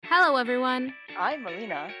Hello, everyone, I'm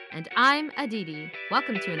Melina. and I'm Aditi.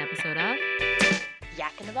 Welcome to an episode of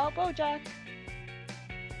Yakkin about Bojack.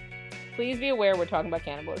 Please be aware we're talking about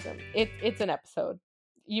cannibalism. It's an episode.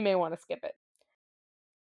 You may want to skip it.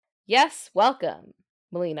 Yes, welcome.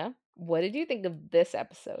 Melina, what did you think of this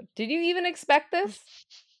episode? Did you even expect this?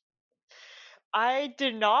 I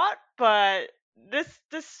did not, but this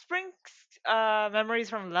brings memories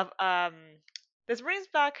from this brings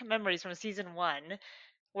back memories from season 1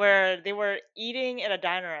 where they were eating at a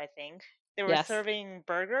diner, I think. They were Yes. serving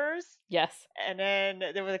burgers Yes. and then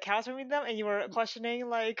there was a cow serving them and you were questioning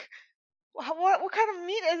like what kind of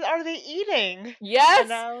meat are they eating? Yes!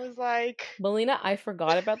 And I was like, Melina, I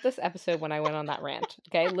forgot about this episode when I went on that rant.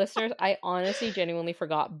 Okay, listeners, I honestly, genuinely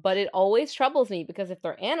forgot. But it always troubles me because if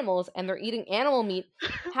they're animals and they're eating animal meat,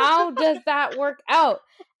 how does that work out?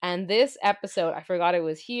 And this episode, I forgot it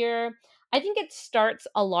was here. I think it starts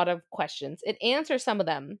a lot of questions. It answers some of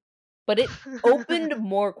them, but it opened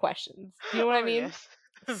more questions. Do you know what I mean? Yes.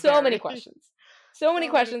 So many Very. questions. So many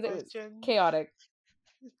questions. It was chaotic.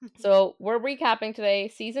 So we're recapping today,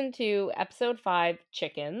 season 2, episode 5,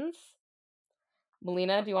 chickens.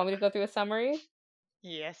 Melina, do you want me to go through a summary?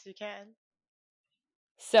 Yes, you can.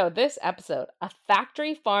 So this episode, a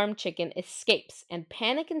factory farm chicken escapes and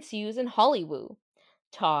panic ensues in Hollywood.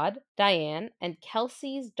 Todd, Diane, and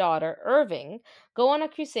Kelsey's daughter Irving go on a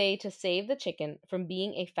crusade to save the chicken from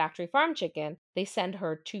being a factory farm chicken. They send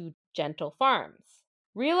her to Gentle Farms.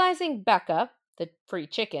 Realizing Becca, the free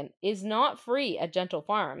chicken, is not free at Gentle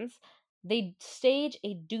Farms, they stage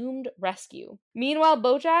a doomed rescue. Meanwhile,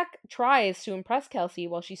 Bojack tries to impress Kelsey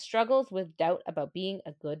while she struggles with doubt about being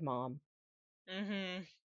a good mom. Mm-hmm.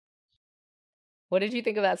 What did you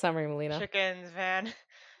think of that summary, Melina? Chickens, man.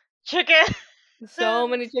 Chicken! So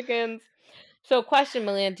many chickens. So, question,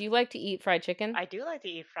 Melina, do you like to eat fried chicken? I do like to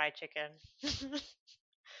eat fried chicken. It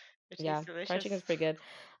Yeah, tastes delicious. fried chicken's pretty good.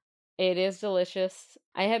 It is delicious.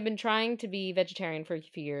 I have been trying to be vegetarian for a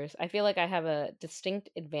few years. I feel like I have a distinct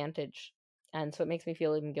advantage, and so it makes me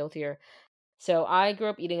feel even guiltier. So I grew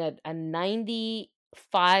up eating a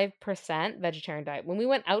 95% vegetarian diet. When we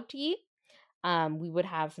went out to eat, we would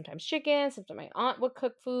have sometimes chicken, sometimes my aunt would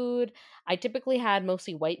cook food. I typically had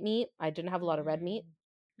mostly white meat. I didn't have a lot of red meat.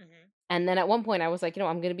 Mm-hmm. And then at one point I was like,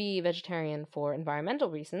 I'm going to be vegetarian for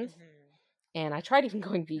environmental reasons. Mm-hmm. And I tried even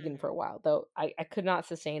going vegan for a while, though I could not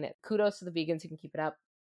sustain it. Kudos to the vegans who can keep it up.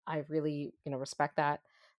 I really, respect that.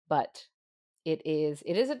 But it is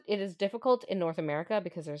difficult in North America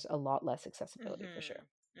because there's a lot less accessibility for sure.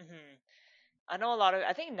 Mm-hmm. I know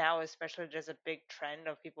I think now especially there's a big trend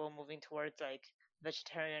of people moving towards like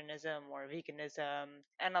vegetarianism or veganism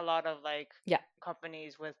and a lot of like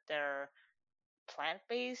companies with their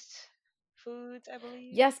plant-based foods, I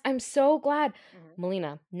believe. Yes, I'm so glad.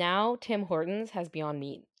 Melina, now Tim Hortons has Beyond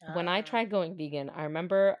Meat. When I tried going vegan, I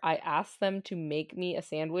remember I asked them to make me a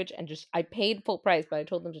sandwich and I paid full price, but I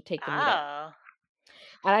told them to take the meat out.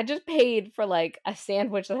 And I just paid for like a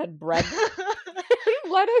sandwich that had bread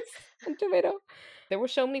and lettuce and tomato. There were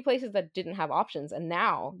so many places that didn't have options, and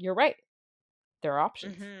now, you're right, there are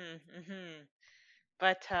options.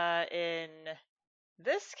 But in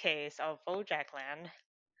this case of Bojack Land,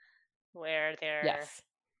 where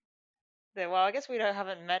well, I guess we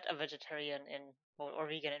haven't met a vegetarian or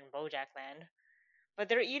vegan in Bojack Land, but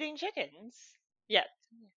they're eating chickens. Yes.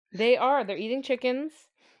 They're eating chickens.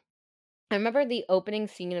 I remember the opening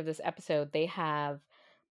scene of this episode, they have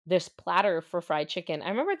this platter for fried chicken. I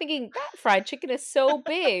remember thinking, that fried chicken is so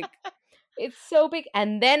big. It's so big.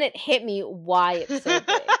 And then it hit me why it's so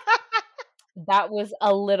big. That was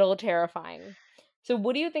a little terrifying. So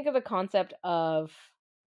what do you think of the concept of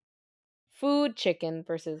food chicken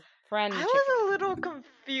versus friend chicken? I was a little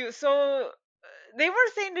confused. So they were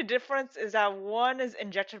saying the difference is that one is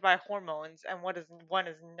injected by hormones and one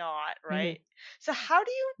is not, right? So how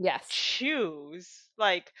do you choose?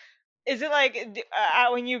 Like, is it like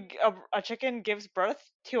when a chicken gives birth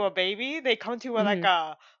to a baby, they come to like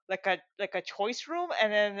a choice room,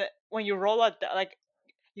 and then when you roll out like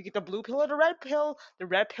you get the blue pill or the red pill. The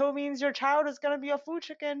red pill means your child is gonna be a food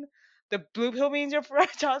chicken. The blue pill means your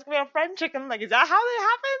child's gonna be a friend chicken. Like, is that how it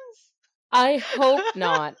happens? I hope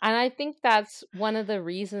not. And I think that's one of the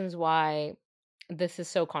reasons why this is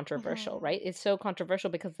so controversial, right? It's so controversial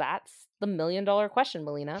because that's the $1 million question,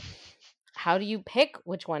 Melina. How do you pick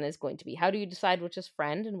which one is going to be? How do you decide which is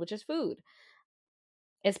friend and which is food?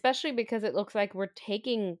 Especially because it looks like we're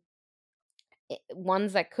taking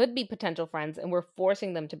ones that could be potential friends and we're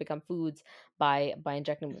forcing them to become foods by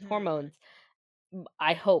injecting them with hormones.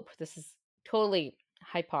 I hope this is totally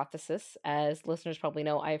hypothesis. As listeners probably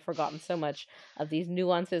know, I've forgotten so much of these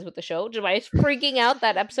nuances with the show, just by freaking out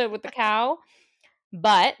that episode with the cow.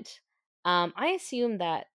 But I assume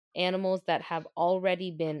that animals that have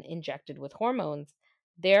already been injected with hormones,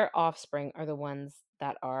 their offspring are the ones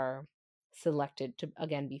that are selected to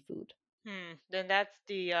again be food. Then that's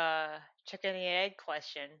the chicken and egg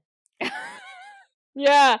question.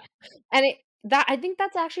 Yeah. And I think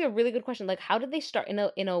that's actually a really good question. Like, how did they start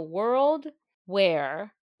in a world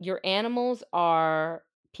where your animals are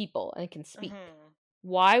people and can speak?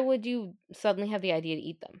 Why would you suddenly have the idea to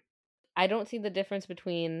eat them? I don't see the difference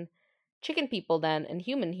between chicken people then and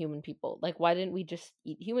human people. Like, why didn't we just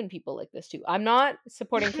eat human people like this too? I'm not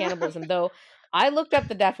supporting cannibalism, though. I looked up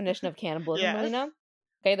the definition of cannibalism, Yes. Melina.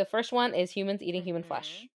 Okay, the first one is humans eating human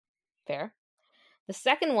flesh. Fair. The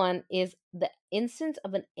second one is the instance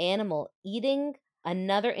of an animal eating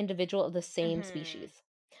another individual of the same species.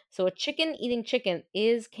 So a chicken eating chicken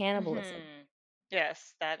is cannibalism.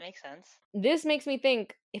 Yes, that makes sense. This makes me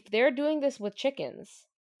think, if they're doing this with chickens,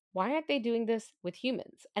 why aren't they doing this with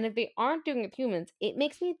humans? And if they aren't doing it with humans, it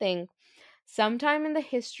makes me think sometime in the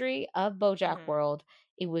history of Bojack world,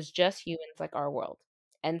 it was just humans like our world.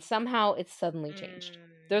 And somehow it's suddenly changed.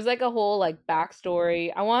 There's like a whole like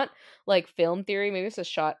backstory. I want like film theory. Maybe it's a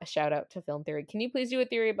shout out to film theory. Can you please do a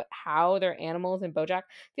theory about how they're animals in Bojack?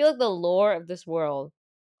 I feel like the lore of this world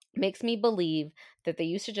makes me believe that they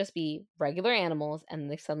used to just be regular animals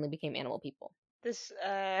and they suddenly became animal people. This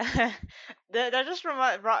that just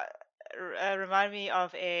remind me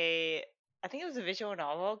of I think it was a visual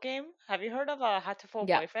novel game. Have you heard of a Hatoful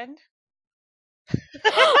Boyfriend?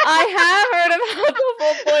 I have heard of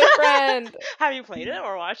Hatoful Boyfriend. Have you played it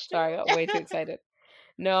or watched it? Sorry, I got way too excited.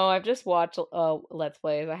 No, I've just watched Let's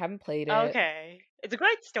Plays. I haven't played it. Okay. It's a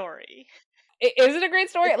great story. Is it a great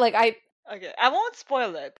story? Okay, I won't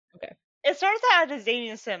spoil it. Okay. It starts out as Zany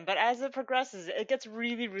and Sim, but as it progresses, it gets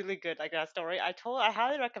really, really good. Like that story, I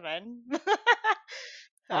highly recommend.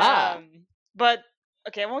 But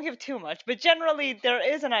okay, I won't give too much. But generally, there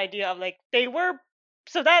is an idea of like they were.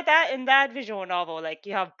 So that in that visual novel, like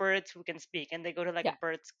you have birds who can speak, and they go to like a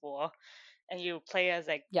bird school, and you play as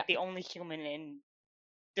like the only human in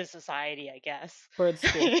the society, I guess. Bird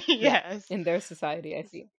school. Yes. In their society, I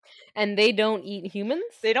see. And they don't eat humans?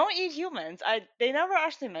 They don't eat humans. They never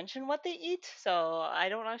actually mention what they eat, so I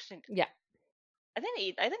don't actually. Yeah. I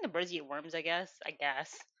think the birds eat worms. I guess.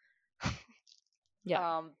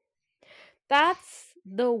 Yeah. That's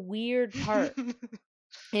the weird part.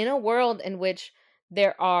 In a world in which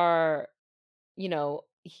there are,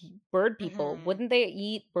 bird people, wouldn't they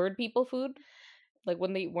eat bird people food? Like,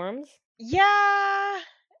 wouldn't they eat worms? Yeah.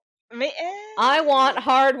 I want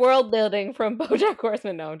hard world building from BoJack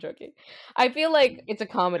Horseman. No, I'm joking. I feel like it's a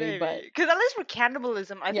comedy, but because at least for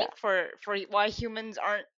cannibalism, I think for why humans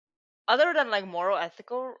aren't, other than like moral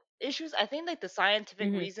ethical issues, I think like the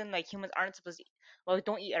scientific reason like humans aren't supposed to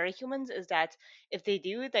don't eat other humans is that if they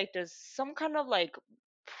do, like there's some kind of like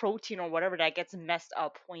protein or whatever that gets messed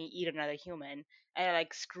up when you eat another human, and it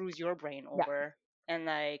like screws your brain over, and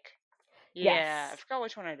like I forgot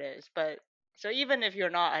which one it is, but so even if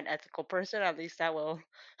you're not an ethical person, at least that will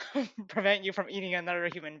prevent you from eating another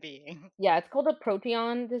human being. Yeah, it's called a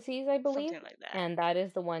proteon disease, I believe. Something like that. And that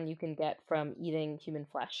is the one you can get from eating human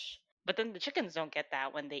flesh. But then the chickens don't get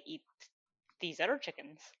that when they eat these other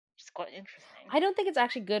chickens. Which is quite interesting. I don't think it's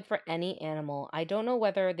actually good for any animal. I don't know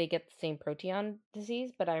whether they get the same proteon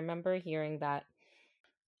disease, but I remember hearing that.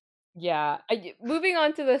 Yeah. Moving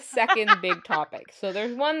on to the second big topic. So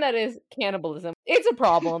there's one that is cannibalism. It's a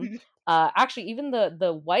problem. Actually, even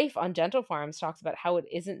the wife on Gentle Farms talks about how it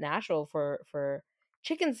isn't natural for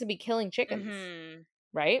chickens to be killing chickens,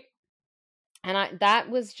 right? And that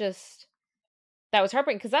was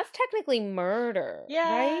heartbreaking because that's technically murder,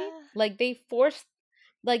 right?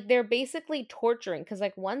 Like they're basically torturing, because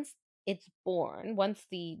like once it's born, once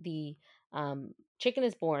the chicken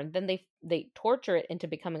is born, then they torture it into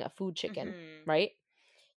becoming a food chicken, right?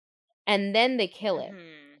 And then they kill it.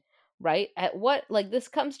 Right? At what, like, this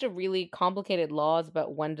comes to really complicated laws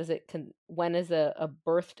about when is a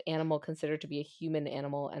birthed animal considered to be a human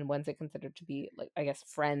animal, and when's it considered to be, like, I guess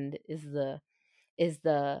friend is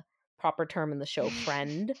the proper term in the show,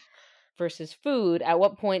 friend versus food. At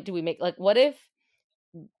what point do we make, like, what if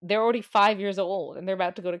they're already 5 years old and they're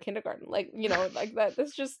about to go to kindergarten? Like, like that.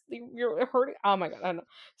 That's just, you're hurting. Oh my God. I don't know.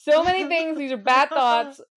 So many things. These are bad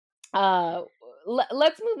thoughts.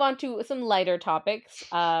 Let's move on to some lighter topics.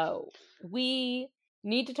 We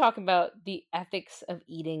need to talk about the ethics of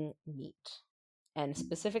eating meat, and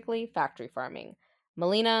specifically factory farming.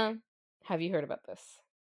 Melina, have you heard about this?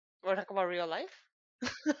 We're talking about real life?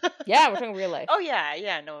 Yeah, we're talking real life. Oh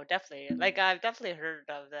yeah, no, definitely. Like I've definitely heard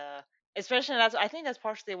of especially I think that's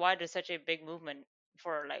partially why there's such a big movement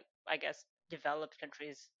for like I guess developed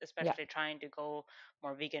countries, Yeah, especially trying to go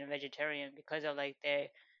more vegan and vegetarian because of like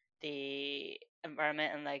the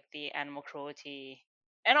environment and like the animal cruelty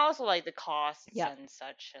and also like the costs yeah, and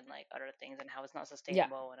such and like other things and how it's not yeah,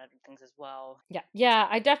 sustainable and other things as well. yeah.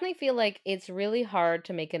 I definitely feel like it's really hard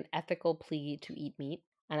to make an ethical plea to eat meat,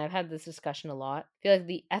 and I've had this discussion a lot. I feel like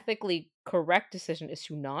the ethically correct decision is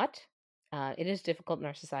to not. It is difficult in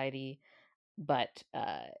our society, but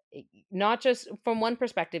not just from one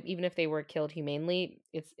perspective. Even if they were killed humanely,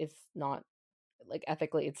 it's not like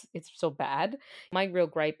ethically. It's so bad. My real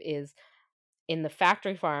gripe is in the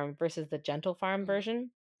factory farm versus the gentle farm Mhm.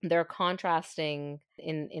 version. They're contrasting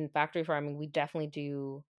in factory farming. We definitely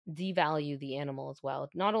do devalue the animal as well,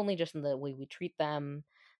 not only just in the way we treat them,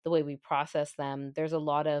 the way we process them. There's a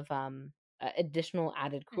lot of additional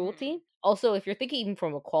added cruelty. Mhm. Also, if you're thinking even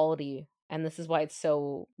from a quality, and this is why it's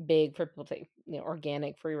so big for people to say,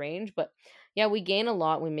 organic, free range, but yeah, we gain a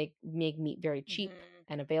lot. We make meat very cheap Mhm.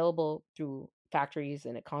 and available through factories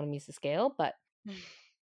and economies of scale, but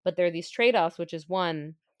there are these trade-offs, which is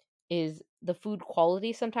one is the food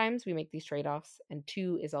quality. Sometimes we make these trade-offs, and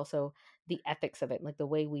two is also the ethics of it, like the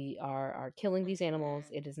way we are killing these animals.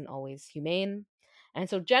 Mhm. It isn't always humane, and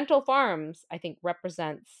so gentle farms, I think,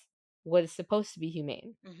 represents what is supposed to be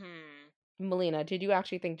humane. Mhm. Melina, did you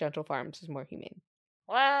actually think gentle farms is more humane?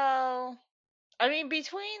 Well, I mean,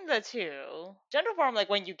 between the two, Gentle Farm, like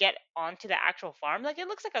when you get onto the actual farm, like it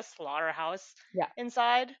looks like a slaughterhouse Yeah,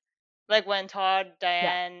 inside. Like when Todd, yeah,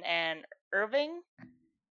 Diane, and Irving,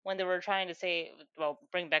 when they were trying to say, well,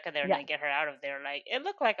 bring Becca there and yeah. then get her out of there, like it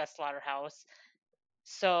looked like a slaughterhouse.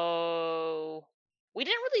 So we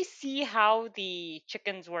didn't really see how the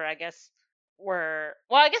chickens were, I guess, well,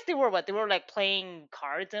 I guess they were what? They were like playing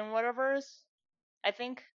cards and whatever's, I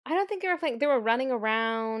think. I don't think they were playing. They were running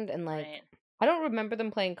around and like Right. I don't remember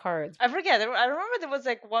them playing cards. I forget. I remember there was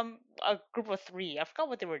like a group of three. I forgot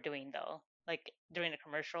what they were doing though. Like during the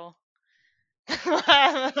commercial.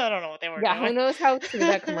 I don't know what they were Yeah, who doing. knows how true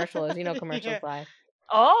that commercial is? Commercials Yeah. lie.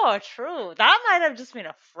 Oh, true. That might have just been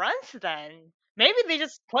a front then. Maybe they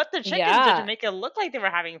just put the chickens there to Yeah, make it look like they were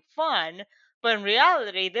having fun, but in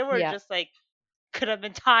reality, they were yeah. just like could have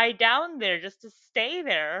been tied down there just to stay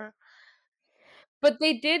there. But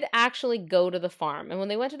they did actually go to the farm, and when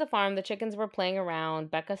they went to the farm, the chickens were playing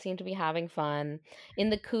around. Becca seemed to be having fun.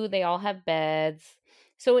 In the coop, they all have beds.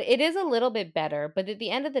 So it is a little bit better, but at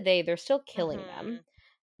the end of the day, they're still killing them, Mhm.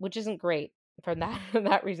 which isn't great for that for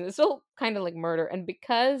that reason. It's still kind of like murder. And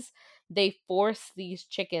because they force these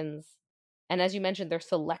chickens, and as you mentioned, they're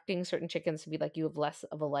selecting certain chickens to be like, you have less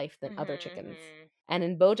of a life than other Mhm. chickens. Mhm. And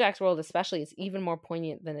in Bojack's world, especially, it's even more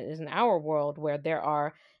poignant than it is in our world, where there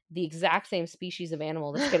are the exact same species of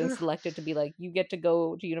animal that's getting selected to be like, you get to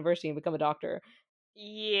go to university and become a doctor,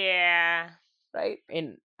 Yeah. right?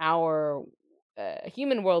 In our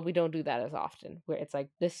human world, we don't do that as often, where it's like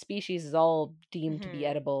this species is all deemed to be Mhm.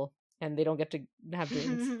 edible and they don't get to have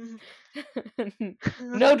dreams.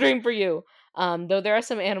 No dream for you. Though there are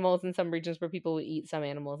some animals in some regions where people will eat some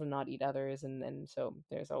animals and not eat others, and so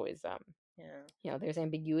there's always Yeah. there's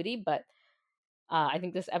ambiguity, but I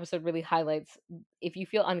think this episode really highlights if you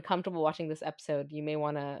feel uncomfortable watching this episode, you may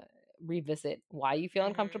want to revisit why you feel Mhm.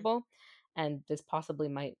 uncomfortable. And this possibly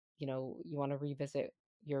might, you want to revisit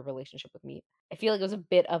your relationship with meat. I feel like it was a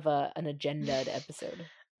bit of an agendaed episode.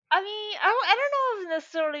 I mean, I don't know if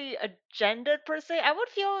necessarily agendered per se.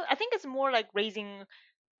 I think it's more like raising,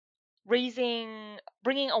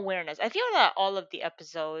 bringing awareness. I feel that all of the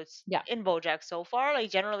episodes Yeah. in BoJack so far,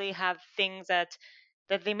 like generally have things that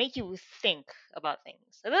they make you think about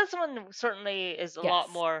things. And this one certainly is a lot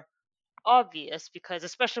Yes. more obvious because,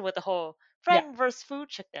 especially with the whole Yeah. friend versus food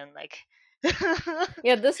chicken, like.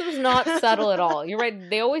 Yeah, this was not subtle at all. You're right.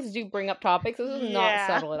 They always do bring up topics. This was not Yeah.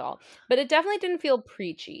 subtle at all. But it definitely didn't feel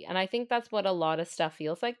preachy. And I think that's what a lot of stuff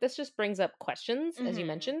feels like. This just brings up questions, as you Mhm.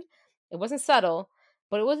 mentioned. It wasn't subtle,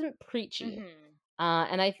 but it wasn't preachy. Mhm.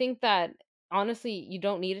 And I think that honestly, you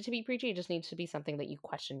don't need it to be preachy. It just needs to be something that you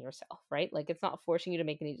question yourself, right? Like it's not forcing you to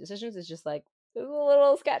make any decisions. It's just like, this is a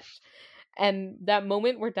little sketch. And that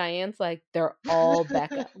moment where Diane's like, they're all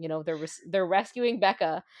Becca, they're rescuing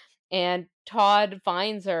Becca, and Todd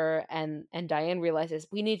finds her, and Diane realizes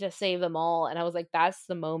we need to save them all. And I was like, that's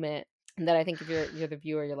the moment that I think if you're the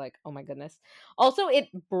viewer, you're like, oh my goodness. Also, it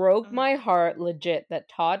broke my heart Mhm. legit that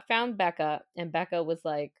Todd found Becca, and Becca was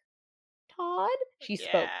like, Todd? She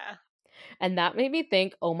spoke. Yeah. And that made me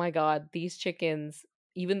think, oh my God, these chickens,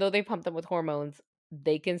 even though they pump them with hormones,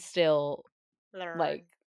 they can still, like,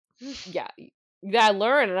 Learn. yeah, Yeah, I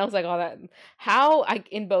learned, and I was like,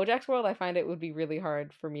 in Bojack's world, I find it would be really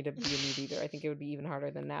hard for me to be a new reader. I think it would be even harder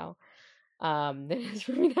than now. Than it is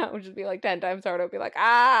for me now. It would just be like 10 times harder. I'd be like,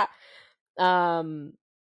 Um,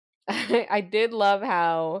 I did love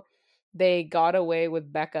how they got away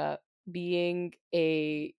with Becca being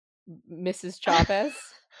a Mrs. Chavez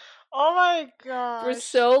Oh my for gosh.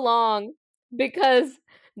 so long because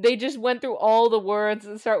they just went through all the words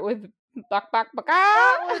that start with bak bak baka.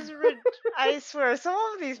 That was I swear, some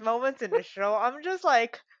of these moments in the show, I'm just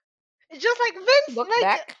like Vince, Look like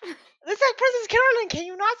back. it's like Princess Carolyn. Can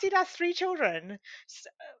you not see that's 3 children?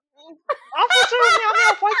 Officer Meow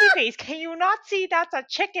Meow Fuzzy Face, can you not see that's a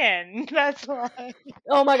chicken? That's why.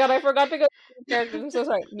 Oh my god, I forgot to go through the characters. I'm so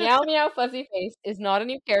sorry. Meow Meow Fuzzy Face is not a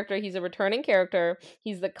new character. He's a returning character.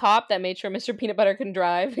 He's the cop that made sure Mr. Peanut Butter couldn't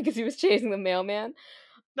drive because he was chasing the mailman.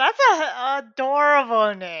 That's a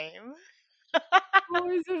adorable name. Oh,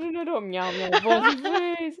 he's such an adorable Meow Meow Fuzzy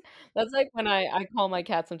Face. That's like when I call my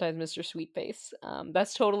cat sometimes Mr. Sweet Face.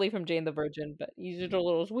 That's totally from Jane the Virgin, but he's just a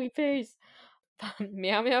little sweet face.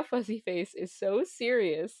 Meow Meow Fuzzy Face is so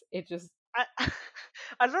serious. It just I,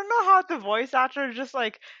 I don't know how the voice actor just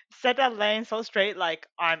like said that line so straight, like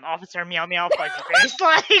I'm Officer Meow Meow Fuzzy Face.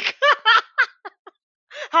 Like,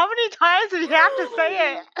 how many times did he have to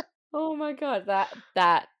say it? Oh my god,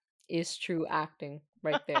 that is true acting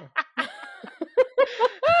right there.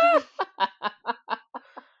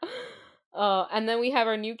 And then we have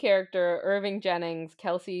our new character, Irving Jennings,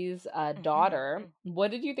 Kelsey's daughter. What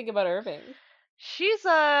did you think about Irving? She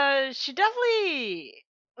definitely,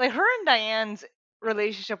 like, her and Diane's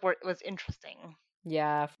relationship was interesting.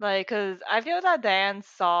 Yeah. Like, because I feel that Diane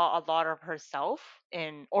saw a lot of herself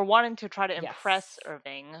or wanting to try to impress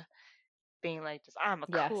Irving, being like, just, I'm a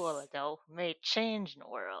cool adult who made change in the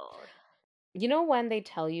world. You know when they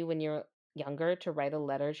tell you when you're younger to write a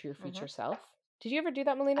letter to your future self? Did you ever do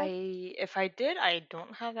that, Melina? If I did, I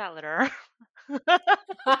don't have that letter.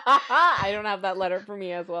 I don't have that letter for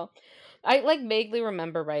me as well. I like vaguely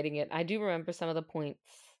remember writing it. I do remember some of the points.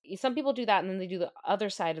 Some people do that and then they do the other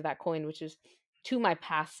side of that coin, which is to my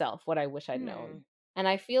past self, what I wish I'd known. And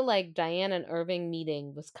I feel like Diane and Irving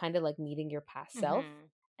meeting was kind of like meeting your past self.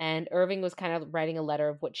 And Irving was kind of writing a letter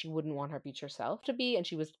of what she wouldn't want her future self to be. And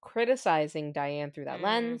she was criticizing Diane through that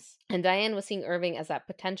lens. And Diane was seeing Irving as that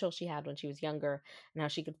potential she had when she was younger and how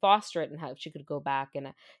she could foster it and how she could go back. And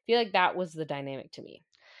I feel like that was the dynamic to me.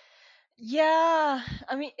 Yeah.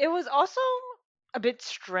 I mean, it was also a bit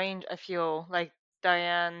strange, I feel, like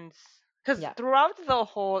Diane's. Because throughout the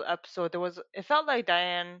whole episode, it felt like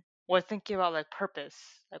Diane was thinking about, like, purpose.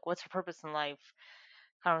 Like, what's her purpose in life?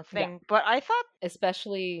 Kind of thing. But I thought,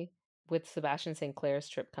 especially with Sebastian St. Clair's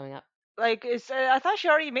trip coming up, like, I thought she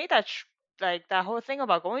already made that like that whole thing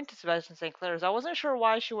about going to Sebastian St. Clair's. I wasn't sure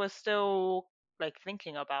why she was still like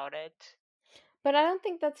thinking about it. But I don't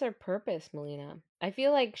think that's her purpose, Melina. I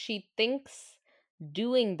feel like she thinks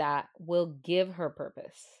doing that will give her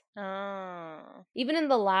purpose. Even in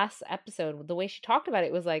the last episode, the way she talked about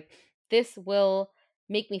it was like, this will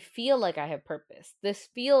make me feel like I have purpose. This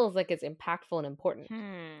feels like it's impactful and important.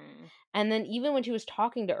 And then even when she was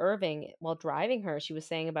talking to Irving while driving her, she was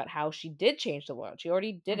saying about how she did change the world. She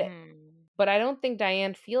already did it. But I don't think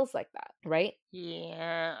Diane feels like that, right?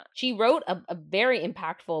 Yeah. She wrote a very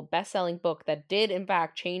impactful best-selling book that did in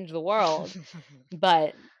fact change the world.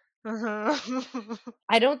 But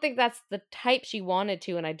I don't think that's the type she wanted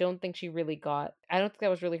to, and I don't think she really got. I don't think that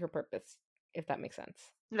was really her purpose, if that makes sense.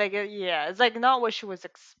 Like, yeah, it's like not what she was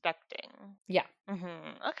expecting. Yeah.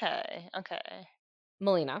 Okay.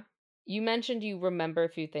 Melina, you mentioned you remember a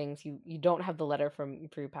few things. You don't have the letter for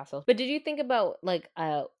your past self, but did you think about like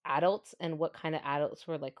adults and what kind of adults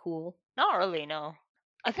were like cool? Not really, no.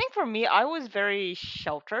 I think for me, I was very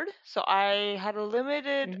sheltered, so I had a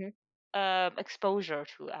limited exposure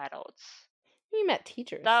to adults. You met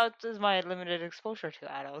teachers. That is my limited exposure to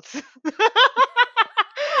adults.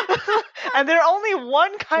 And they're only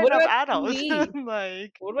one kind of adults.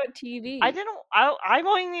 Like, what about TV? I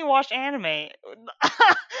only watch anime.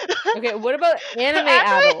 Okay, what about anime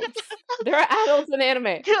adults? There are adults in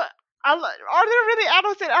anime. Are there really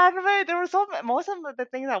adults in anime? There were most of the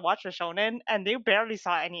things I watched were shonen, and they barely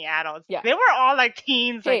saw any adults. Yeah. They were all like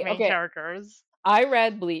teens, like main characters. I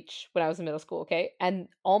read Bleach when I was in middle school, okay? And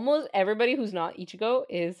almost everybody who's not Ichigo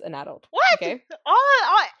is an adult. What? Okay?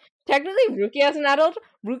 Technically, Rukia is an adult.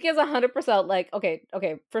 Rukia is 100% like, okay.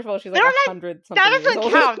 First of all, she's like 100 something. That doesn't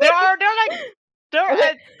count.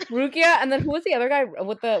 Rukia, and then who was the other guy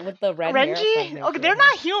with the red hair? Renji? Okay, they're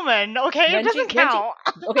not human, okay? It doesn't count.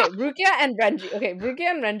 Okay, Rukia and Renji. Okay,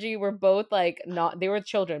 Rukia and Renji were both like they were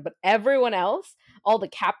children, but everyone else, all the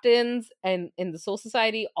captains and in the Soul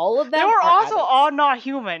Society, all of They them were are also adults. all not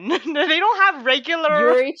human. They don't have regular.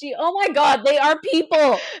 Yoruichi, oh my god, they are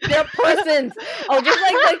people. They're persons. Oh,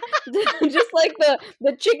 just like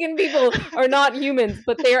the chicken people are not humans,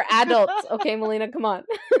 but they are adults. Okay, Melina, come on.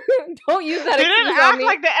 Don't use that They excuse didn't on act me.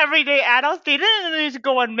 like the everyday adults. They didn't need to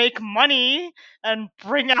go and make money and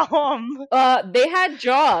bring it home. They had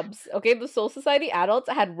jobs. Okay, the Soul Society adults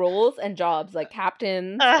had roles and jobs, like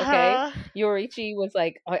captains. Okay, Yoruichi was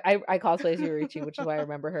like, I cosplay as Yoruichi, which is why I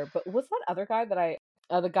remember her. But what's that other guy that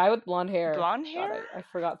the guy with blonde hair? Blonde hair? God, I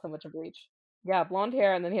forgot so much of Bleach. Yeah, blonde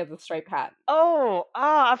hair, and then he has a striped hat. Oh,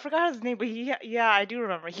 I forgot his name, but yeah, I do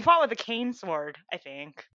remember. He fought with a cane sword, I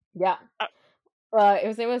think. Yeah.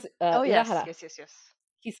 His name was Oh yes, Urahara yes.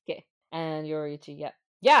 Kisuke and Yoruichi.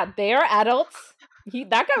 Yeah, they are adults.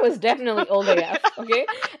 That guy was definitely old AF. Okay,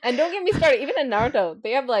 and don't get me started. Even in Naruto,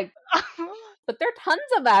 they have like, but there are tons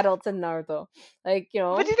of adults in Naruto. Like, you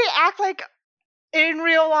know. But do they act like in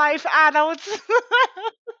real life adults?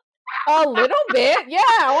 A little bit, yeah.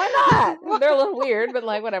 Why not? They're a little weird, but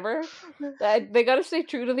like whatever. They gotta stay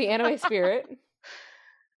true to the anime spirit.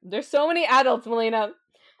 There's so many adults, Melina.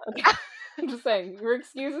 Okay. I'm just saying, your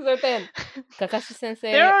excuses are thin. Kakashi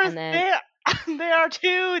Sensei, and then they are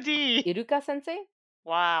 2D. Iruka Sensei.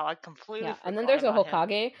 Wow, I completely yeah. forgot And then there's a about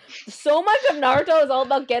Hokage. So much of Naruto is all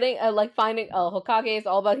about getting like finding Hokage. Is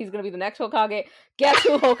all about he's gonna be the next Hokage. Guess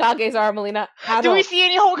who Hokages are, Melina? Adults. Do we see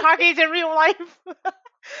any Hokages in real life?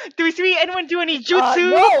 Do we see anyone do any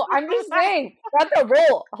jutsu? No, I'm just saying that's a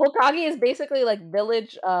role. Hokage is basically like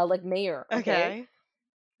village, like mayor. Okay.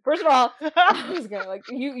 First of all, I was gonna like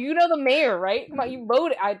you know the mayor, right? Come on, you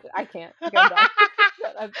wrote it. I can't. Okay,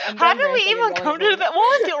 I'm How did we even come to that?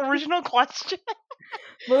 What was the original question?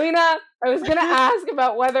 Melina, I was gonna ask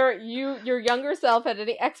about whether your younger self had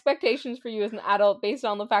any expectations for you as an adult based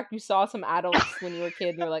on the fact you saw some adults when you were a kid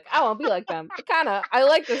and you're like, I want to be like them. I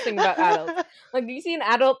like this thing about adults. Like, do you see an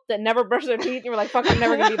adult that never brushed their teeth and you're like, fuck, I'm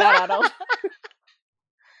never gonna be that adult?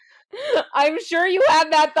 I'm sure you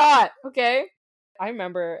had that thought, okay? I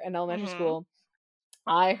remember in elementary school,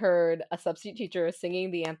 I heard a substitute teacher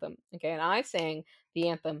singing the anthem, okay? And I sang the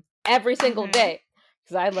anthem every single day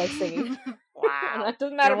because I like singing. Wow. And that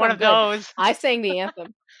doesn't matter. You're one of those. I sang the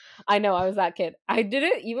anthem. I know, I was that kid. I did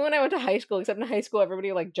it even when I went to high school, except in high school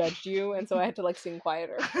everybody like judged you, and so I had to like sing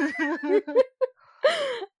quieter.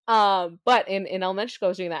 But in elementary school I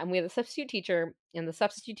was doing that, and we had a substitute teacher, and the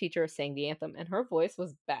substitute teacher sang the anthem, and her voice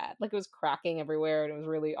was bad. Like, it was cracking everywhere, and it was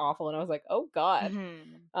really awful, and I was like, oh god.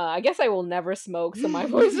 I guess I will never smoke, so my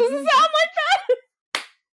voice doesn't sound like that.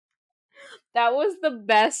 That was the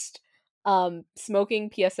best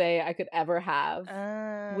smoking PSA I could ever have,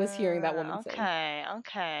 was hearing that woman sing.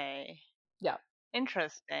 Okay. Yeah.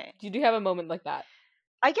 Interesting. Did you have a moment like that?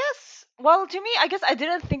 I guess, well, to me, I guess I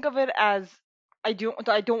didn't think of it as I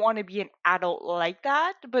don't want to be an adult like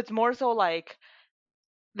that, but it's more so like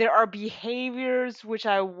there are behaviors which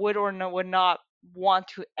I would or would not want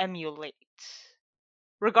to emulate,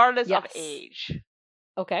 regardless of age.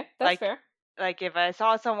 Okay, that's fair. Like, if I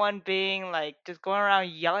saw someone being like just going around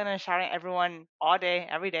yelling and shouting at everyone all day,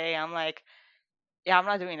 every day, I'm like, yeah, I'm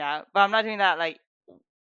not doing that. But I'm not doing that like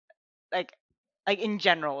in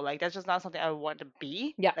general. Like, that's just not something I want to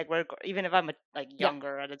be. Yeah. Like, even if I'm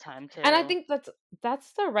younger at a time too. And I think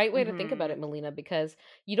that's the right way to think about it, Melina, because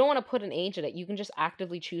you don't want to put an age in it. You can just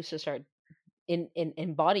actively choose to start in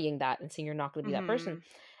embodying that and saying you're not going to be that person.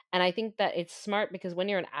 And I think that it's smart because when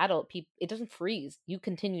you're an adult, it doesn't freeze. You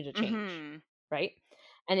continue to change, right?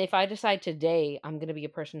 And if I decide today I'm going to be a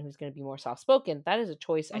person who's going to be more soft-spoken, that is a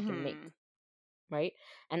choice I can make, right?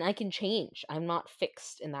 And I can change. I'm not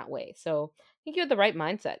fixed in that way. So I think you have the right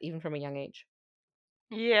mindset, even from a young age.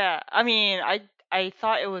 Yeah, I mean, I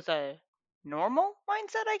thought it was a normal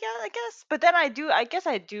mindset, I guess. But then I guess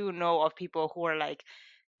I do know of people who are like,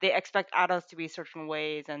 they expect adults to be certain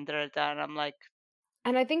ways and and I'm like.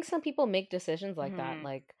 And I think some people make decisions like that,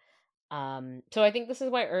 like, so I think this is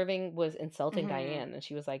why Irving was insulting Diane, and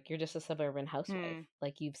she was like, you're just a suburban housewife.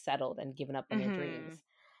 Like, you've settled and given up on your dreams.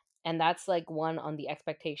 And that's like one on the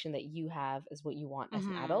expectation that you have is what you want as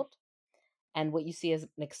an adult and what you see as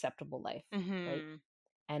an acceptable life, right?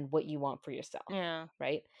 And what you want for yourself,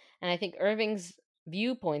 right? And I think Irving's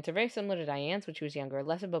viewpoints are very similar to Diane's when she was younger,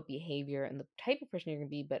 less about behavior and the type of person you're going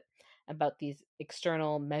to be, but about these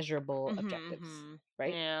external measurable objectives,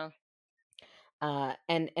 right? Yeah.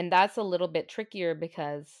 And that's a little bit trickier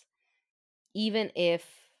because even if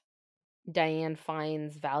Diane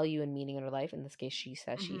finds value and meaning in her life, in this case she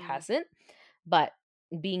says she hasn't, but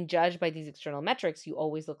being judged by these external metrics, you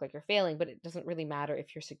always look like you're failing, but it doesn't really matter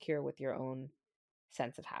if you're secure with your own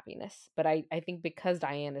sense of happiness. But I think because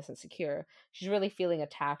Diane isn't secure, she's really feeling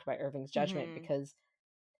attacked by Irving's judgment Mhm. because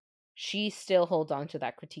she still holds on to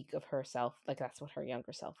that critique of herself. Like that's what her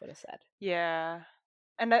younger self would have said. Yeah.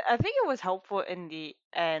 And I think it was helpful in the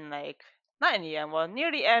end, like not in the end, well,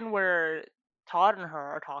 near the end where Todd and her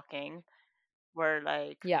are talking, where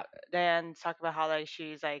like Yeah. Diane's talking about how like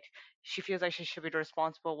she's like she feels like she should be the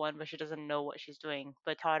responsible one, but she doesn't know what she's doing.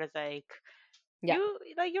 But Todd is like, Yeah.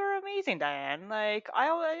 you're amazing, Diane. Like I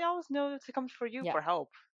always know to come for you Yeah. for help,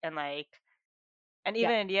 and like. And Yeah.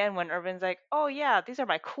 even in the end, when Irvin's like, "Oh yeah, these are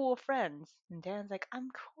my cool friends," and Dan's like, "I'm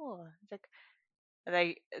cool." It's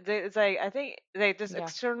it's like I think like this Yeah.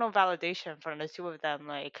 external validation from the two of them,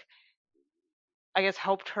 like I guess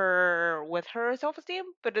helped her with her self esteem,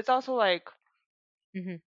 but it's also like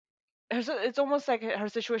Hmm. it's almost like her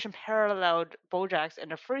situation paralleled Bojack's in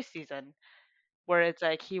the first season, where it's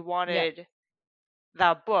like he Yeah. wanted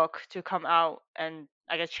that book to come out and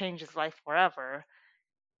I guess change his life forever,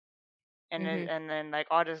 Hmm. and then like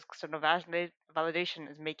all this sort of validation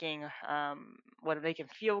is making what make him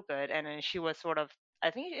feel good, and then she was sort of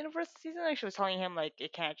I think in the first season like she was telling him like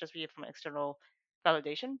it can't just be from external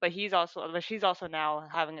validation, but she's also now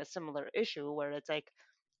having a similar issue where it's like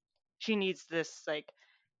she needs this like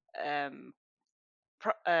um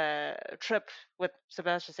trip with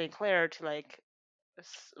Sebastian St. Clair to like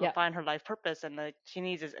Yeah. find her life purpose, and like she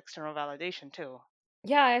needs this external validation too.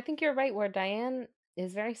 Yeah, I think you're right where Diane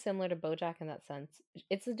is very similar to Bojack in that sense.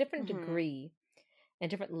 It's a different Mhm. degree and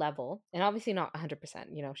different level, and obviously not 100%.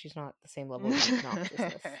 She's not the same level of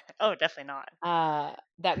obnoxiousness. Oh, definitely not.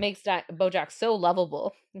 That makes Bojack so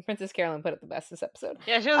lovable. Princess Carolyn put it the best this episode.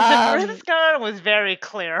 Yeah, she was. Um, Princess Carolyn was very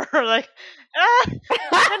clear. Like, ah,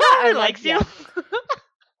 but no one I really like, likes you. yeah,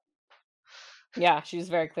 yeah, she was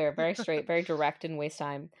very clear, very straight, very direct, and waste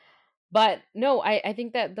time. But no, I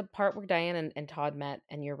think that the part where Diane and Todd met,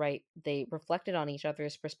 and you're right, they reflected on each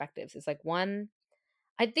other's perspectives. It's like one,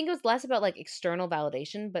 I think it was less about like external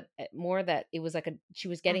validation, but more that it was like she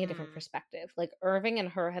was getting a different Mhm. perspective. Like Irving and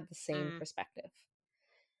her had the same Mm. perspective.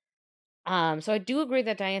 So I do agree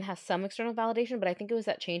that Diane has some external validation, but I think it was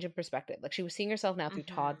that change in perspective. Like she was seeing herself now through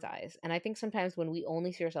Todd's Mhm. eyes. And I think sometimes when we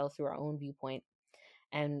only see ourselves through our own viewpoint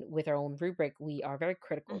and with our own rubric, we are very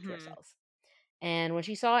critical to Mhm. ourselves. And when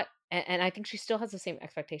she saw it, and I think she still has the same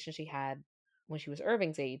expectation she had when she was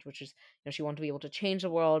Irving's age, which is, she wanted to be able to change the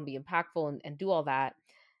world, be impactful, and do all that.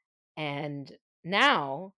 And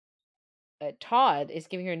now Todd is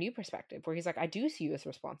giving her a new perspective where he's like, I do see you as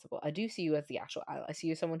responsible. I do see you as the actual ally. I see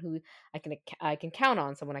you as someone who I can count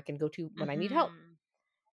on, someone I can go to when I need help. Mhm.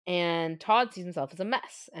 And Todd sees himself as a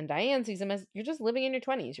mess, and Diane sees him as you're just living in your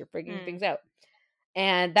 20s, you're figuring Mm. things out.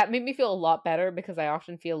 And that made me feel a lot better because I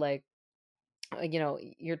often feel like,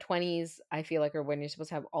 your 20s, I feel like, are when you're supposed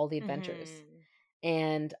to have all the adventures. Mhm.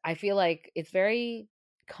 And I feel like it's very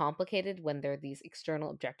complicated when there are these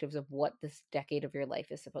external objectives of what this decade of your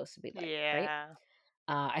life is supposed to be like, right? Yeah.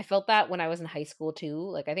 I felt that when I was in high school too.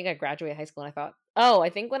 Like, I think I graduated high school and I thought, oh, I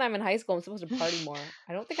think when I'm in high school, I'm supposed to party more.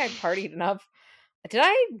 I don't think I partied enough. Did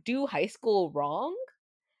I do high school wrong?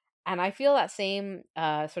 And I feel that same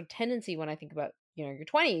sort of tendency when I think about, your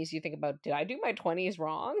 20s. You think about, did I do my 20s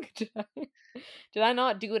wrong? Did I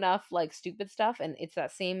not do enough like stupid stuff? And it's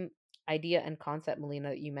that same idea and concept, Melina,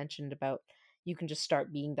 that you mentioned about you can just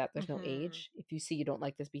start being that there's no Mhm. age. If you see you don't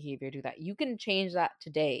like this behavior, do that. You can change that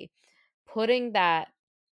today. Putting that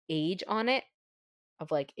age on it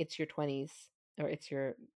of like it's your 20s or it's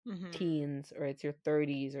your Mhm. teens or it's your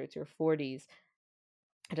 30s or it's your 40s.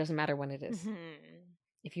 It doesn't matter when it is. Mhm.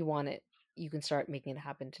 If you want it, you can start making it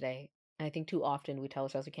happen today. And I think too often we tell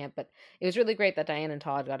ourselves we can't, but it was really great that Diane and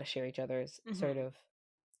Todd got to share each other's sort Mhm. of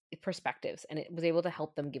perspectives, and it was able to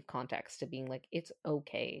help them give context to being like, it's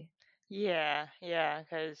okay. Yeah, yeah,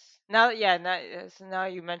 because now, yeah, now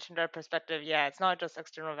you mentioned our perspective. Yeah, it's not just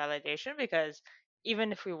external validation because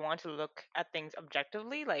even if we want to look at things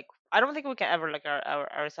objectively, like I don't think we can ever look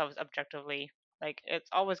ourselves objectively. Like it's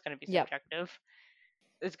always going to be Yep. subjective.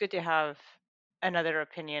 It's good to have another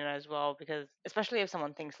opinion as well because especially if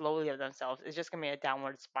someone thinks lowly of themselves, it's just going to be a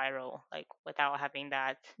downward spiral. Like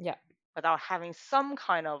Yep. without having some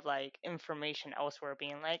kind of like information elsewhere,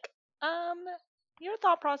 being like, um, your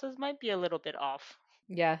thought process might be a little bit off.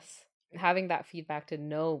 Yes. Having that feedback to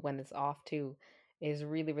know when it's off too is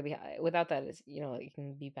really, really high. Without that, is it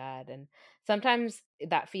can be bad. And sometimes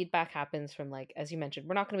that feedback happens from, like, as you mentioned,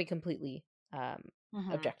 we're not going to be completely um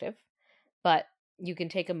Mhm. objective, but you can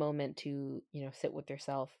take a moment to, sit with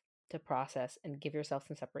yourself, to process and give yourself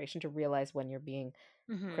some separation to realize when you're being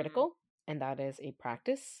Mhm. critical, and that is a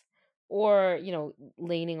practice, or,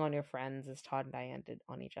 leaning on your friends as Todd and Diane did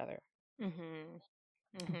on each other. Mhm.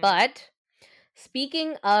 But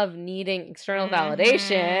speaking of needing external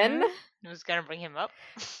validation, who's gonna bring him up?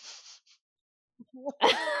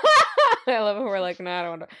 I love it. We're like, no, I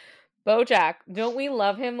don't want to. Bojack, don't we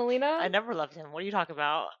love him, Melina? I never loved him. What are you talking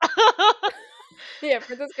about? Yeah,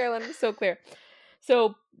 Princess Caroline was so clear.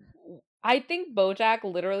 So I think Bojack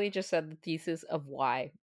literally just said the thesis of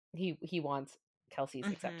why he wants Kelsey's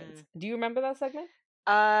acceptance. Do you remember that segment?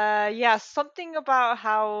 Yeah, something about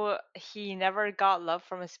how he never got love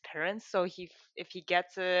from his parents, so if he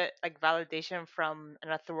gets a like validation from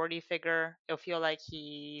an authority figure, he'll feel like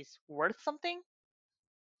he's worth something.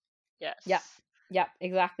 Yeah. Yes. Yeah,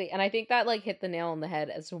 exactly. And I think that like hit the nail on the head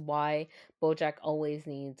as to why Bojack always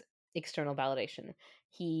needs external validation.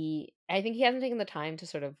 I think he hasn't taken the time to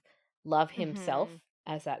sort of love himself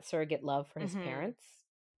as that surrogate love for his parents.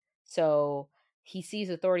 So he sees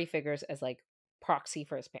authority figures as like proxy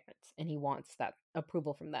for his parents, and he wants that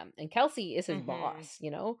approval from them. And Kelsey is his boss,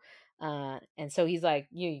 you know? And so he's like,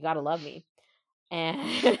 you gotta love me.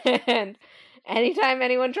 And anytime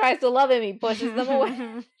anyone tries to love him, he pushes them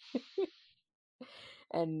away.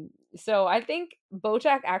 And so I think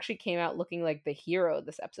Bojack actually came out looking like the hero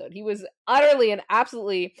this episode. He was utterly and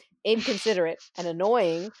absolutely inconsiderate and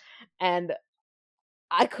annoying, and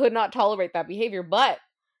I could not tolerate that behavior, but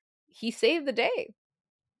he saved the day.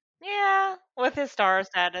 Yeah, with his star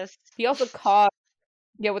status. He also caused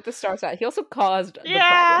with the star status. He also caused the problem.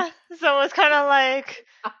 Yeah, so it's kind of like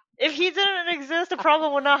if he didn't exist, the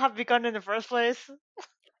problem would not have begun in the first place.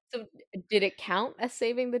 So did it count as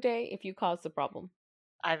saving the day if you caused the problem?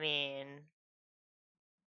 I mean,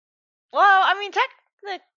 well, I mean,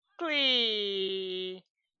 technically,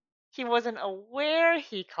 he wasn't aware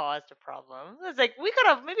he caused a problem. It's like we could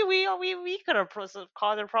have maybe we could have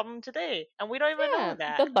caused a problem today, and we don't even know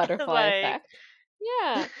that. The butterfly like, effect.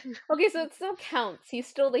 Yeah. Okay, so it still counts. He's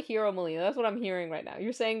still the hero, Melina. That's what I'm hearing right now.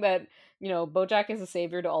 You're saying that, Bojack is a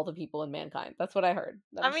savior to all the people in mankind. That's what I heard.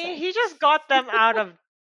 I mean, he just got them out of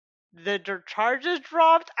the charges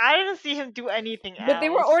dropped. I didn't see him do anything else. But they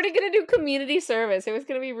were already going to do community service. It was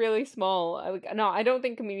going to be really small. No, I don't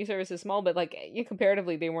think community service is small, but like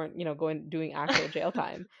comparatively, they weren't, doing actual jail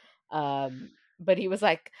time. But he was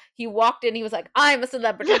like, he walked in, he was like, I'm a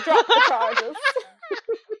celebrity, drop the charges.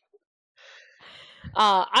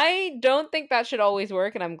 I don't think that should always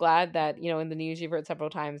work, and I'm glad that, in the news you've heard several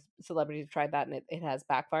times celebrities have tried that and it has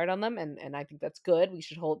backfired on them, and I think that's good. We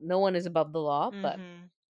should hold, no one is above the law, but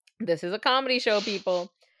this is a comedy show,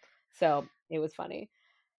 people. So it was funny.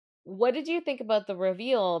 What did you think about the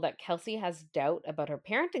reveal that Kelsey has doubt about her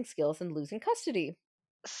parenting skills and losing custody?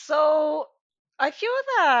 So I feel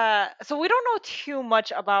that we don't know too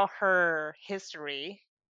much about her history,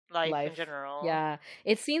 life in general. Yeah.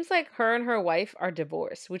 It seems like her and her wife are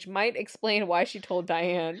divorced, which might explain why she told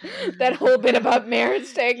Diane that whole bit about marriage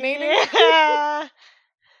stagnating. Yeah.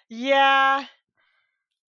 Yeah.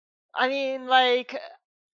 I mean, like,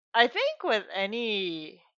 I think with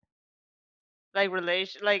any like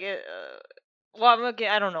relation, like, well, okay,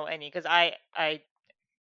 I don't know any because I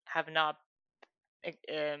have not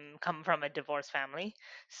come from a divorced family,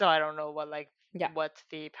 so I don't know what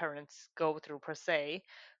the parents go through per se.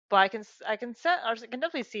 But I can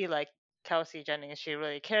definitely see like Kelsey Jennings. She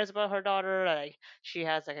really cares about her daughter. Like she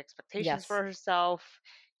has like expectations for herself,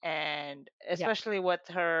 and especially with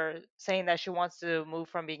her saying that she wants to move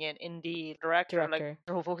from being an indie director. Like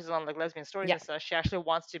who focuses on like lesbian stories and stuff. She actually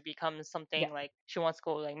wants to become something like she wants to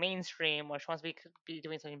go like mainstream, or she wants to be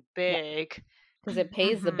doing something big. Because it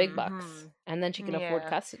pays the big bucks, and then she can afford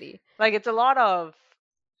custody. Like it's a lot of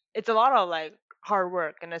like hard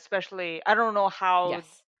work, and especially I don't know how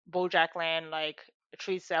Bojack Land like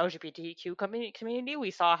treats the LGBTQ community. We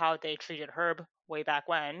saw how they treated Herb way back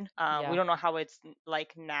when. We don't know how it's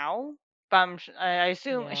like now, but I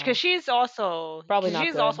assume because she's also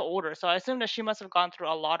also older, so I assume that she must have gone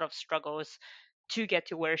through a lot of struggles to get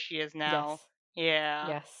to where she is now.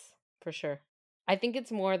 Yes, for sure. I think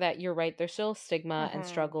it's more that you're right. There's still stigma and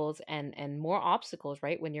struggles and more obstacles,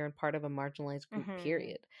 right? When you're in part of a marginalized group,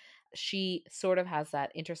 period. She sort of has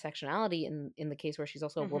that intersectionality in the case where she's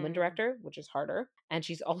also a woman director, which is harder. And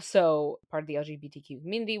she's also part of the LGBTQ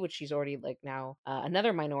community, which she's already like now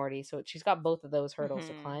another minority. So she's got both of those hurdles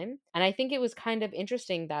to climb. And I think it was kind of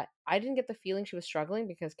interesting that I didn't get the feeling she was struggling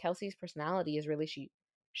because Kelsey's personality is really, she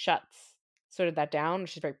shuts sort of that down.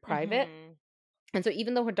 She's very private. And so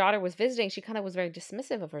even though her daughter was visiting, she kind of was very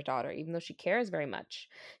dismissive of her daughter, even though she cares very much.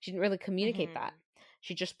 She didn't really communicate that.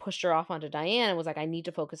 She just pushed her off onto Diane and was like, I need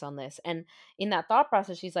to focus on this. And in that thought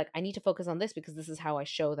process, she's like, I need to focus on this because this is how I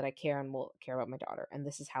show that I care and will care about my daughter. And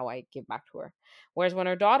this is how I give back to her. Whereas when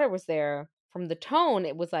her daughter was there, from the tone,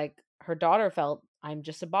 it was like her daughter felt I'm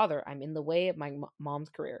just a bother. I'm in the way of my mom's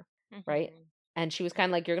career, right? Mhm. And she was kind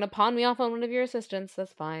of like, you're going to pawn me off on one of your assistants.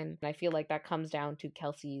 That's fine. And I feel like that comes down to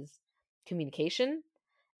Kelsey's communication.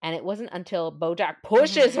 And it wasn't until Bojack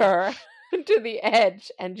pushes her to the edge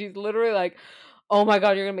and she's literally like, oh my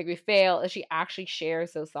God, you're going to make me fail, that she actually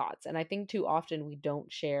shares those thoughts. And I think too often we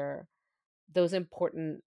don't share those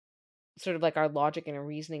important sort of like our logic and our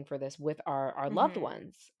reasoning for this with our loved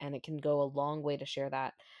ones. And it can go a long way to share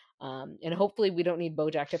that. And hopefully we don't need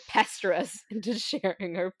Bojack to pester us into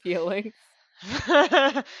sharing our feelings.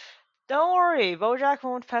 Don't worry, Bojack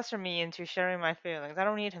won't pester me into sharing my feelings. I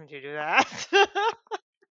don't need him to do that.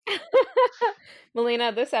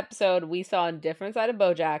 Melina, this episode we saw a different side of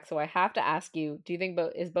Bojack, so I have to ask you, do you think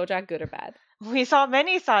is Bojack good or bad? We saw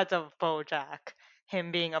many sides of Bojack.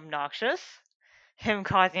 Him being obnoxious, him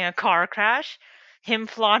causing a car crash, him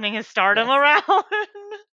flaunting his stardom around.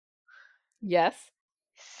 Yes.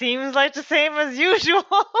 Seems like the same as usual.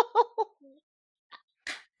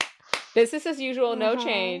 Business as usual, no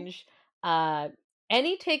change.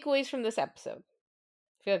 Any takeaways from this episode?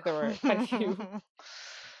 I feel like there were quite a few.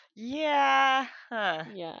 Yeah.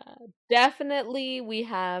 Yeah. Definitely we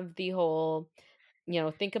have the whole,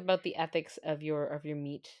 think about the ethics of your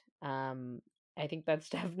meat. I think that's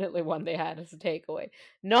definitely one they had as a takeaway.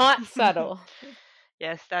 Not subtle.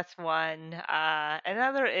 Yes, that's one.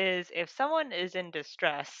 Another is if someone is in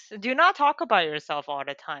distress, do not talk about yourself all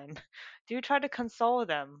the time. Do try to console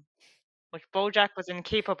them, which Bojack was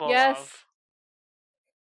incapable of.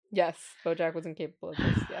 Yes, Bojack was incapable of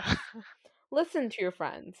this, yes. Listen to your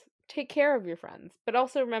friends. Take care of your friends. But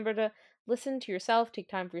also remember to listen to yourself, take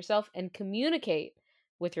time for yourself, and communicate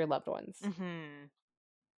with your loved ones.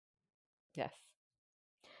 Yes.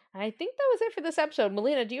 I think that was it for this episode.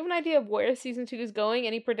 Melina, do you have an idea of where season 2 is going?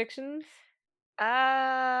 Any predictions?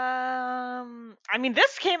 I mean,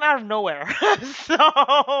 this came out of nowhere.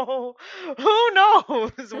 So, who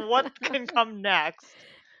knows what can come next?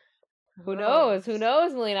 Who knows? Who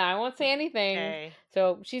knows, Melina? I won't say anything. Okay.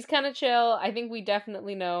 So she's kind of chill. I think we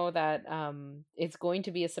definitely know that it's going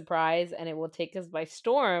to be a surprise and it will take us by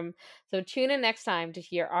storm. So tune in next time to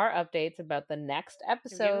hear our updates about the next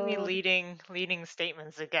episode. You're giving me leading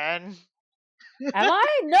statements again. Am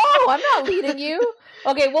I? No, I'm not leading you.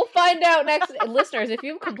 Okay, we'll find out next. Listeners, if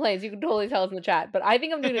you have complaints, you can totally tell us in the chat. But I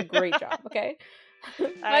think I'm doing a great job, okay?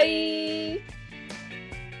 Bye!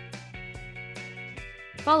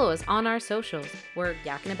 Follow us on our socials. We're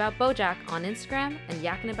Yakkin About Bojack on Instagram and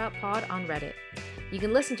Yakkin About Pod on Reddit. You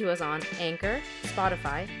can listen to us on Anchor,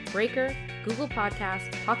 Spotify, Breaker, Google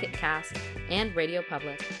Podcasts, Pocket Cast, and Radio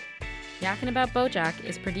Public. Yakkin About Bojack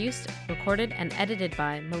is produced, recorded, and edited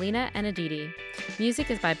by Melina and Aditi.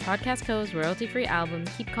 Music is by Podcast Co's royalty-free album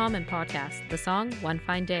Keep Calm and Podcast, the song One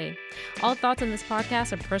Fine Day. All thoughts on this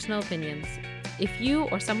podcast are personal opinions. If you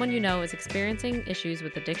or someone you know is experiencing issues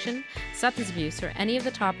with addiction, substance abuse, or any of the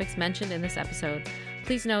topics mentioned in this episode,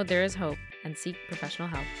 please know there is hope and seek professional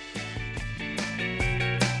help.